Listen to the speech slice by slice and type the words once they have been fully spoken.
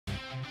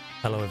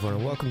Hello everyone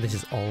and welcome. This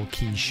is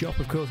Allkeyshop,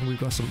 of course, and we've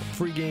got some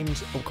free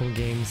games, upcoming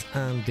games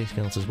and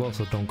discounts as well,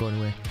 so don't go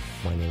anywhere.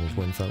 My name is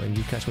Windfell and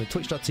you catch me at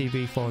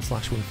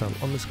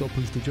twitch.tv/Windfell_.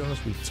 Please do join us.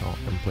 We talk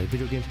and play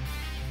video games.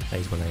 That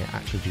is when I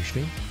actually do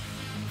stream.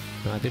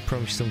 Now, I did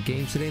promise you some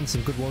games today and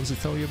some good ones to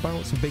tell you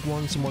about, some big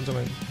ones, some ones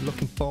I'm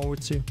looking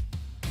forward to.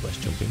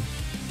 Let's jump in.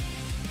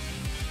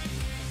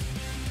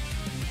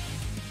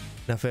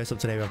 Now first up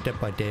today we have Dead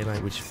by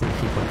Daylight, which is free to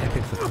keep on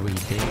Epic for 3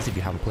 days. If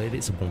you haven't played it,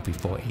 it's a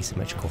 1v4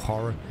 asymmetrical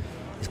horror.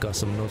 It's got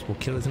some notable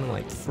killers in it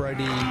like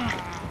Freddy,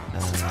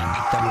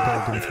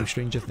 Demogorgon going through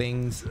Stranger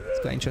Things. It's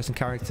got interesting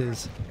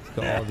characters. It's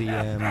got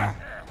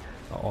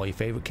all your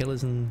favourite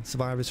killers and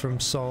survivors from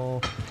Saw.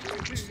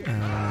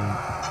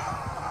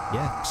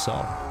 Yeah,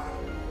 Saw.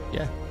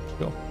 Yeah,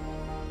 sure.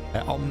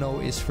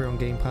 Omno is free on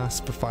Game Pass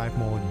for 5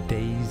 more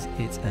days.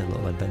 It's a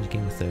little adventure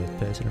game, a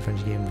third-person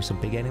adventure game with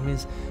some big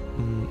enemies,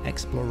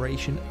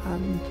 exploration,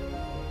 and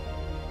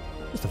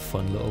just a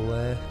fun little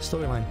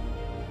storyline.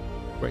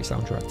 Great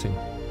soundtrack too.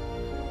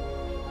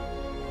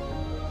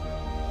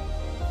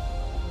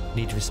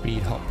 Need for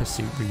Speed Hot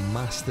Pursuit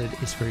Remastered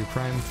is free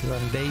Prime for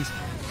 7 days.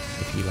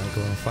 If you like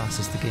going fast,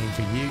 it's the game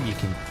for you. You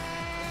can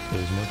do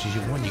as much as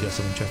you want. You got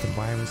some interesting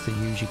environments to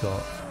use. You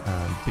got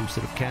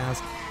boosted up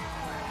cars.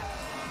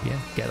 Yeah,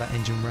 get that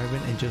engine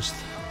revving and just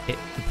hit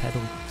the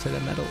pedal to the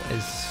metal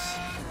as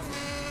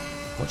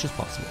much as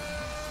possible.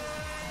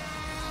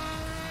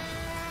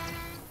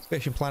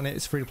 Fishing Planet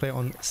is free to play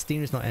on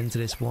Steam. It's not into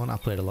this one. I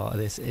played a lot of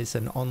this. It's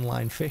an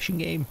online fishing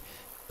game.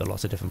 There are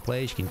lots of different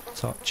players. You can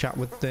chat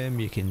with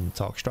them, you can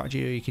talk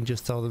strategy, or you can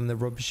just tell them they're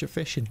rubbish at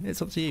fishing.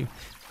 It's up to you.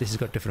 This has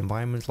got different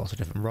environments, lots of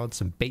different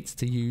rods and baits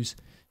to use.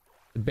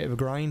 A bit of a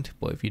grind,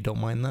 but if you don't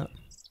mind that,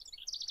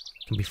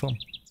 it can be fun.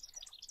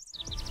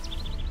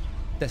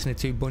 Destiny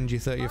 2 Bungie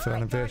 30th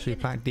anniversary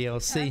pack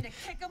DLC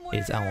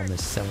is out on the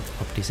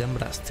 7th of December.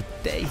 That's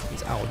today.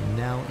 It's out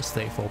now. It's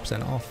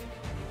 34% off.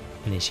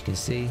 And as you can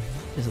see,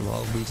 there's a lot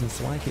of reasons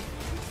to like it.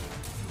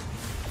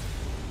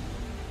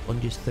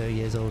 Bungie's 30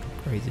 years old.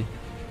 Crazy.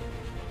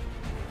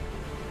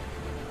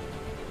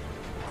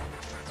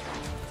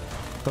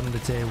 Thunder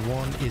Tier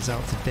 1 is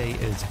out today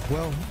as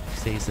well.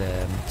 It's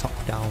a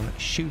top-down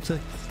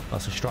shooter.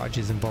 Lots of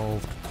strategies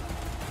involved.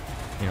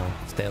 You know,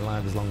 stay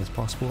alive as long as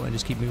possible and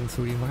just keep moving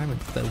through the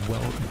environment. They're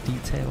well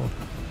detailed.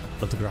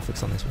 Love the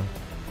graphics on this one.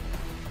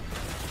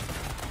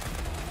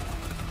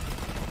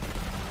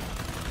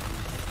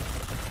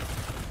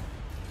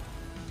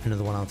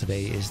 Another one out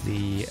today is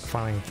the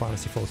Final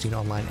Fantasy XIV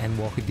Online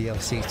Endwalker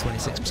DLC. It's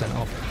 26%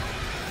 off.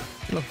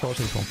 I look forward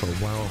to this one for a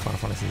while. Final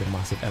Fantasy is a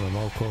massive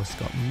MMO, of course. It's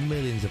got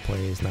millions of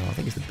players now. I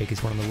think it's the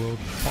biggest one in the world,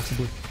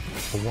 possibly,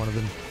 or one of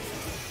them.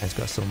 And it's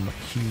got some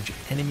huge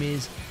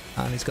enemies.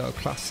 And it's got a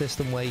class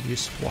system where you can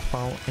just swap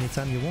out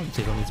anytime you want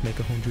to. You don't need to make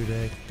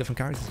 100 different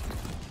characters.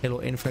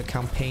 Halo Infinite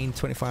campaign,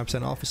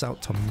 25% off. It's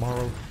out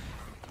tomorrow.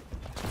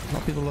 A lot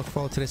of people look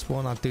forward to this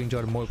one. I do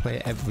enjoy the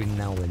multiplayer every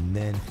now and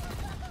then.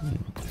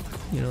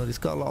 You know, it's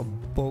got a lot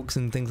of bugs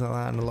and things like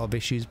that and a lot of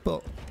issues,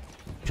 but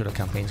I'm sure the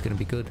campaign's going to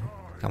be good.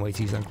 Can't wait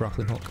to use that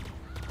grappling hook.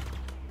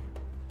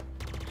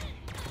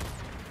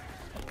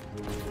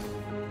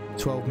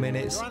 12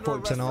 minutes,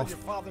 40% off.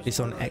 It's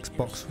on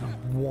Xbox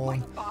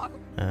One.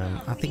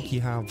 I think you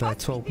have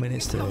 12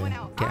 minutes to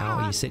get out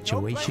of your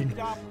situation.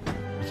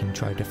 You can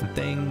try different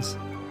things. You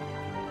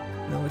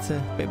know, it's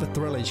a bit of a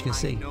thriller, as you can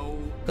see.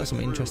 Got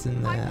some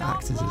interesting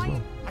actors as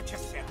well. A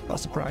lot of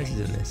surprises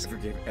in this.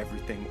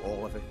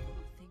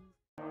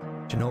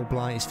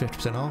 Chernobyl is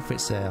 50% off.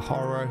 It's a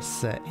horror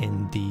set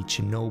in the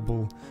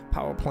Chernobyl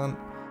power plant.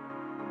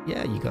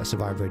 Yeah, you got to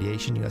survive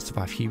radiation, you got to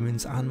survive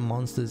humans and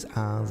monsters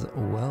as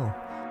well.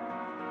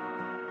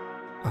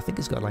 I think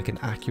it's got like an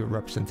accurate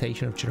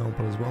representation of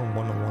Chernobyl as well, on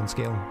one-on-one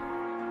scale.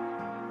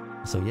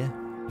 So yeah,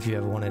 if you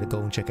ever wanted to go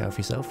and check it out for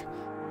yourself,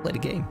 play the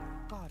game.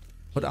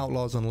 But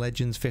Outlaws and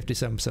Legends,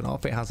 57%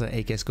 off. It has an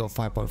AK score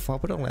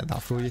 5.4, but don't let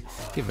that fool you.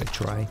 Give it a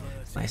try.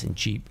 Nice and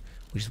cheap,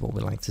 which is what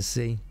we like to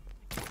see.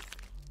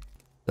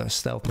 Got a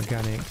stealth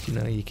mechanic, you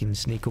know, you can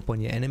sneak up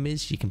on your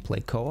enemies. You can play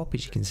co-op,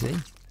 as you can see.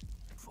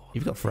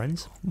 You've got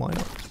friends, why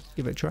not?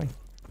 Give it a try.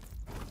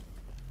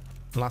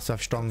 Last we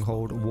have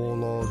Stronghold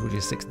Warlords, which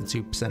is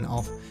 62%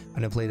 off. I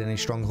never played any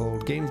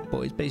Stronghold games, but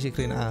it's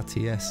basically an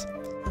RTS.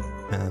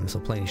 So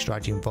plenty of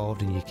strategy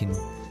involved, and you can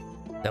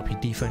help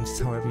your defense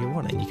however you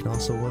want, and you can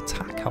also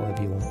attack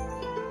however you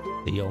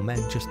want. The your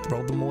men, just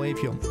throw them away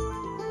if you want.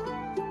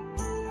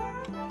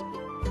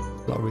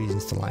 A lot of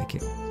reasons to like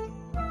it.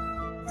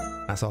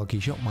 That's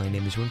Allkeyshop. My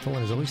name is Windfelll,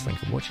 and as always,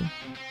 thanks for watching.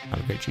 Have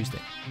a great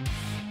Tuesday.